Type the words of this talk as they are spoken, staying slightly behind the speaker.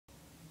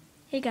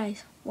Hey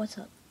guys, what's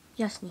up?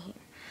 Justin here.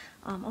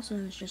 Also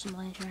known as Justin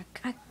Blanchard.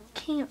 I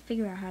can't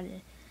figure out how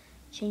to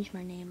change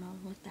my name.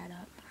 I'll look that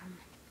up.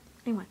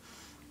 Anyway,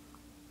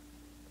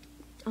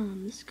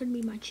 this is gonna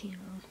be my channel.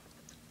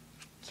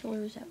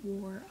 Killers at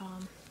War.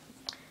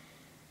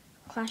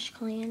 Clash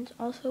Clans.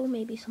 Also,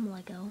 maybe some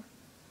Lego.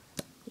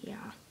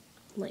 Yeah,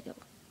 Lego,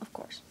 of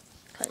course.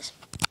 Cause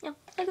yeah,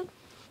 Lego,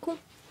 cool.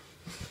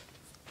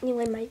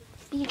 Anyway, my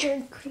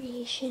featured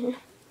creation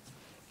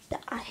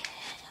that I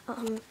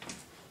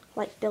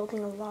like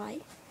building a lot.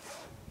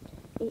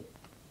 It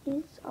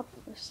is up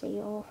for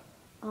sale.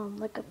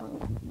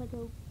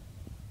 Lego.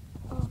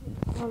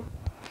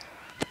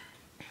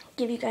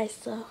 Give you guys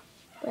the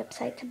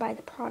website to buy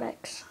the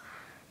products.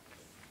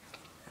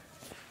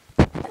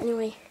 But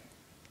anyway,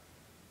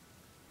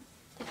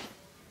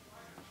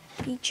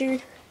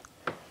 featured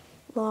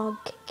log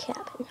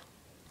cabin.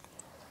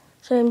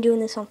 So I'm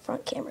doing this on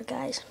front camera,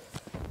 guys.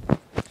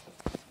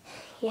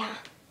 Yeah,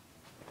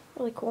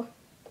 really cool.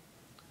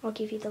 I'll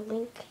give you the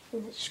link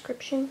in the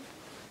description.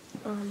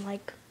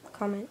 Like,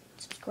 comment,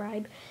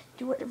 subscribe,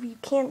 do whatever you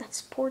can that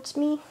supports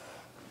me.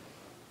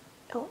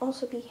 I'll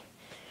also be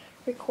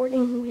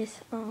recording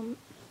with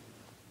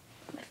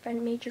my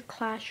friend Major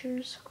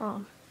Clashers,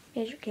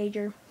 Major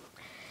Cager,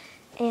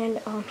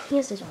 and he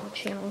has his own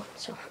channel,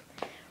 so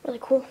really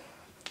cool.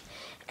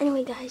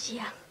 Anyway, guys,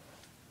 yeah,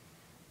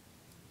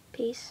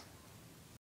 peace.